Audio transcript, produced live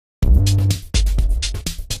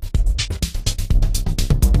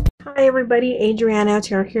Hi everybody, Adriana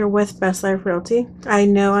Otero here with Best Life Realty. I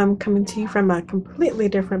know I'm coming to you from a completely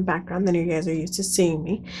different background than you guys are used to seeing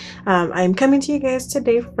me. I'm coming to you guys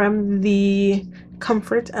today from the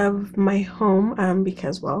comfort of my home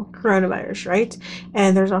because, well, coronavirus, right?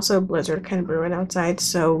 And there's also a blizzard kind of brewing outside,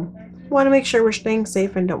 so want to make sure we're staying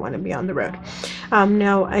safe and don't want to be on the road.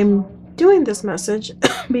 Now, I'm doing this message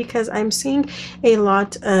because I'm seeing a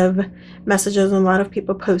lot of messages and a lot of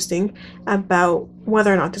people posting about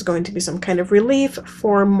whether or not there's going to be some kind of relief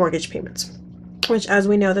for mortgage payments, which, as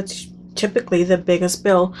we know, that's typically the biggest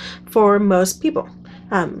bill for most people.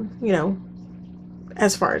 You know,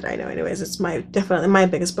 as far as I know, anyways, it's definitely my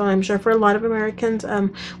biggest bill. I'm sure for a lot of Americans,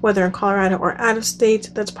 whether in Colorado or out of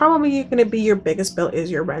state, that's probably going to be your biggest bill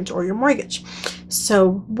is your rent or your mortgage.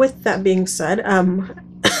 So with that being said,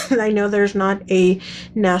 I know there's not a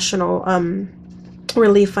national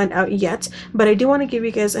relief fund out yet, but I do want to give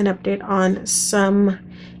you guys an update on some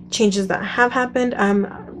changes that have happened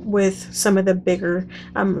with some of the bigger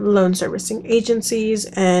loan servicing agencies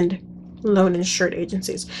and loan insured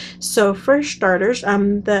agencies. So for starters,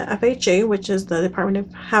 the FHA, which is the Department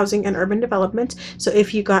of Housing and Urban Development. So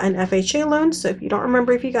if you got an FHA loan, so if you don't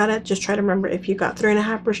remember if you got it, just try to remember if you got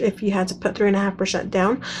 3.5%, if you had to put 3.5%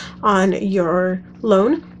 down on your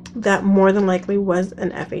loan, that more than likely was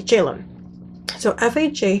an FHA loan. So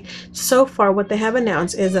FHA, so far what they have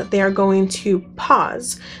announced is that they are going to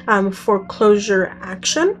pause foreclosure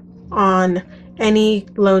action on any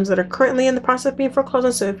loans that are currently in the process of being foreclosed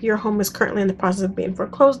on. So if your home is currently in the process of being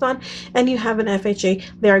foreclosed on and you have an FHA,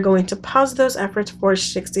 they are going to pause those efforts for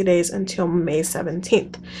 60 days until May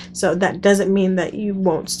 17th. So that doesn't mean that you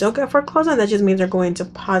won't still get foreclosed on. That just means they're going to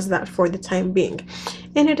pause that for the time being.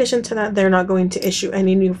 In addition to that, they're not going to issue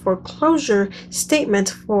any new foreclosure statement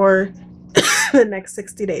for the next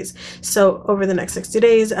 60 days. So over the next 60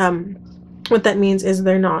 days, what that means is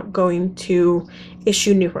they're not going to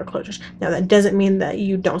issue new foreclosures. Now, that doesn't mean that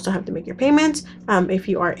you don't still have to make your payments. If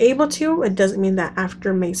you are able to, it doesn't mean that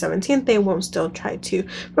after May 17th, they won't still try to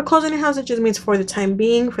foreclose on your house. It just means for the time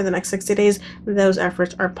being, for the next 60 days, those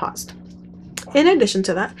efforts are paused. In addition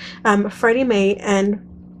to that, Freddie Mac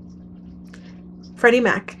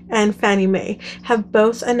and Fannie Mae have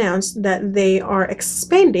both announced that they are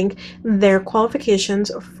expanding their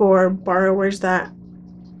qualifications for borrowers that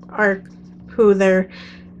are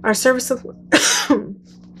serviceable.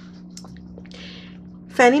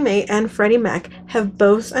 Fannie Mae and Freddie Mac have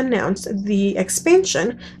both announced the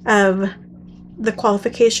expansion of the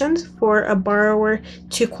qualifications for a borrower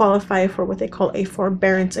to qualify for what they call a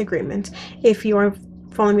forbearance agreement. If you are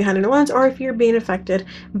falling behind in your loans, or if you're being affected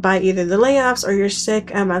by either the layoffs or you're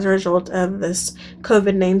sick as a result of this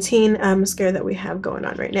COVID-19 scare that we have going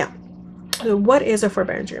on right now. So what is a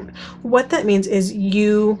forbearance agreement? What that means is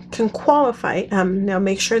you can qualify. Now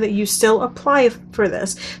make sure that you still apply for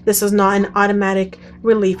this. This is not an automatic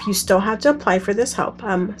relief. You still have to apply for this help.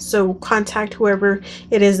 So contact whoever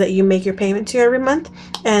it is that you make your payment to every month,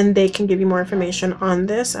 and they can give you more information on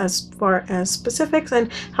this as far as specifics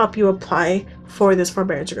and help you apply for this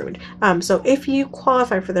forbearance agreement. So if you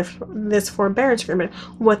qualify for this forbearance agreement,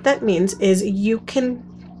 what that means is you can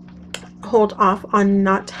hold off on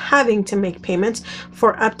not having to make payments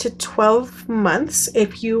for up to 12 months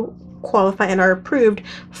if you qualify and are approved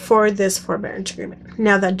for this forbearance agreement.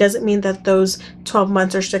 Now, that doesn't mean that those 12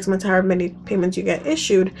 months or 6 months, however many payments you get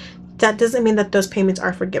issued, that doesn't mean that those payments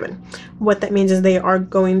are forgiven. What that means is they are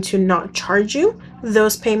going to not charge you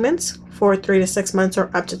those payments for 3 to 6 months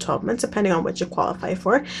or up to 12 months, depending on what you qualify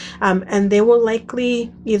for. And they will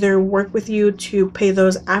likely either work with you to pay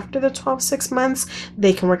those after the 6 months.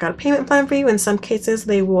 They can work out a payment plan for you. In some cases,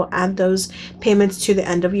 they will add those payments to the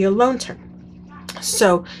end of your loan term.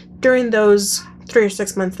 So during those 3 or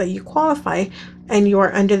 6 months that you qualify and you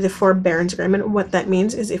are under the forbearance agreement, what that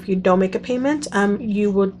means is if you don't make a payment,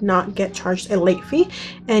 you would not get charged a late fee,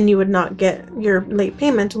 and you would not get your late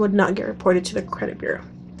payment would not get reported to the credit bureau.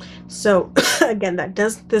 So again,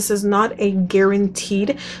 this is not a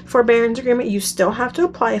guaranteed forbearance agreement. You still have to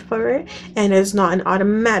apply for it, and it's not an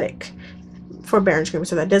automatic forbearance agreement.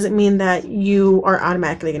 So that doesn't mean that you are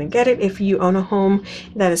automatically going to get it. If you own a home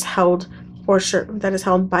that is held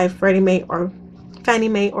by Fannie Mae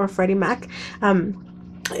or Freddie Mac,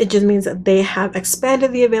 it just means that they have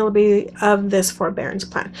expanded the availability of this forbearance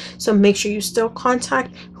plan. So make sure you still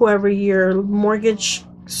contact whoever your mortgage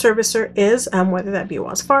servicer is, whether that be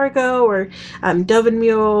Wells Fargo or Dove &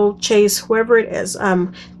 Mule, Chase, whoever it is.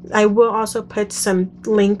 I will also put some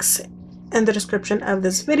links in the description of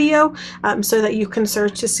this video so that you can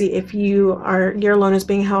search to see if your loan is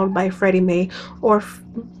being held by Fannie Mae or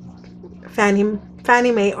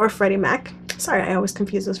Fannie Mae or Freddie Mac. Sorry, I always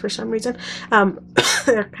confuse those for some reason.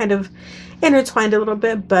 They're kind of intertwined a little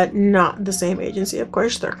bit, but not the same agency, of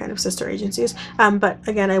course. They're kind of sister agencies. But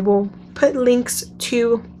again, I will put links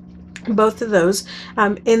to both of those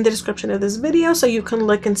in the description of this video, so you can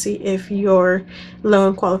look and see if your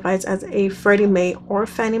loan qualifies as a Freddie Mae or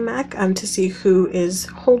Fannie Mac, to see who is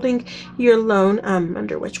holding your loan,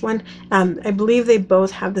 under which one. I believe they both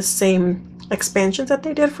have the same expansions that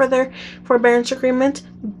they did for their forbearance agreement,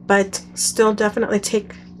 but still definitely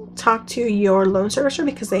talk to your loan servicer,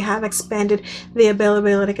 because they have expanded the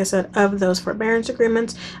availability, like I said, of those forbearance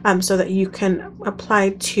agreements, so that you can apply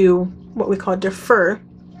to what we call defer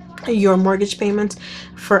your mortgage payments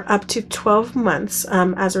for up to 12 months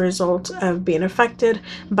as a result of being affected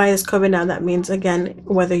by this COVID. Now that means, again,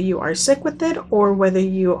 whether you are sick with it or whether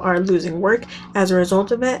you are losing work as a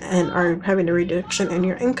result of it and are having a reduction in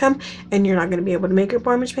your income and you're not going to be able to make your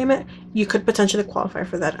mortgage payment, you could potentially qualify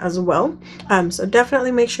for that as well. So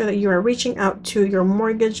definitely make sure that you are reaching out to your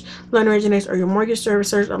mortgage loan originators or your mortgage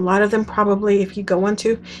servicers. A lot of them probably, if you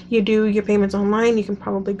do your payments online, you can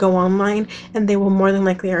probably go online and they will more than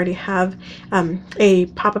likely already have a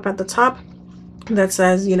pop-up at the top that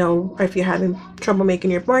says, if you're having trouble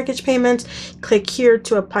making your mortgage payments, click here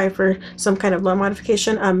to apply for some kind of loan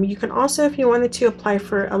modification. You can also, if you wanted to, apply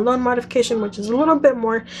for a loan modification, which is a little bit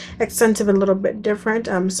more extensive and a little bit different.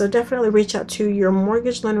 So definitely reach out to your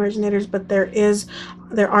mortgage loan originators, but there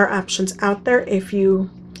are options out there if you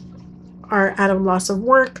are at a loss of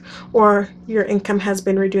work or your income has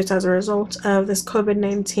been reduced as a result of this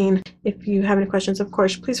COVID-19. If you have any questions, of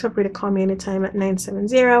course, please feel free to call me anytime at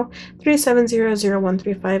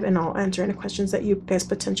 970-370-0135, and I'll answer any questions that you guys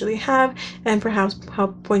potentially have and perhaps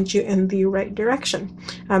help point you in the right direction.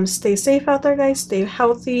 Stay safe out there, guys. Stay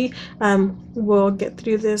healthy. We'll get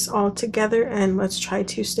through this all together, and let's try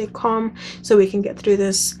to stay calm so we can get through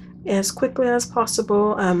this as quickly as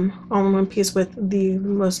possible, all in one piece with the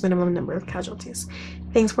most minimum number of casualties.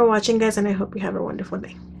 Thanks for watching, guys, and I hope you have a wonderful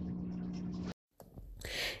day.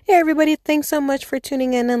 Hey everybody, thanks so much for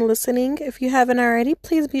tuning in and listening. If you haven't already,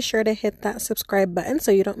 please be sure to hit that subscribe button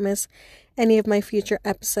so you don't miss any of my future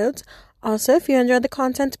episodes. Also, if you enjoyed the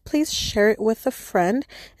content, please share it with a friend,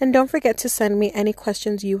 and don't forget to send me any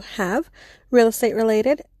questions you have real estate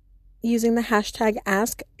related using the hashtag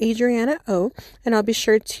AskAdrianaO, and I'll be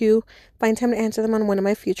sure to find time to answer them on one of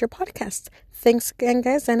my future podcasts. Thanks again,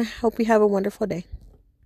 guys, and I hope you have a wonderful day.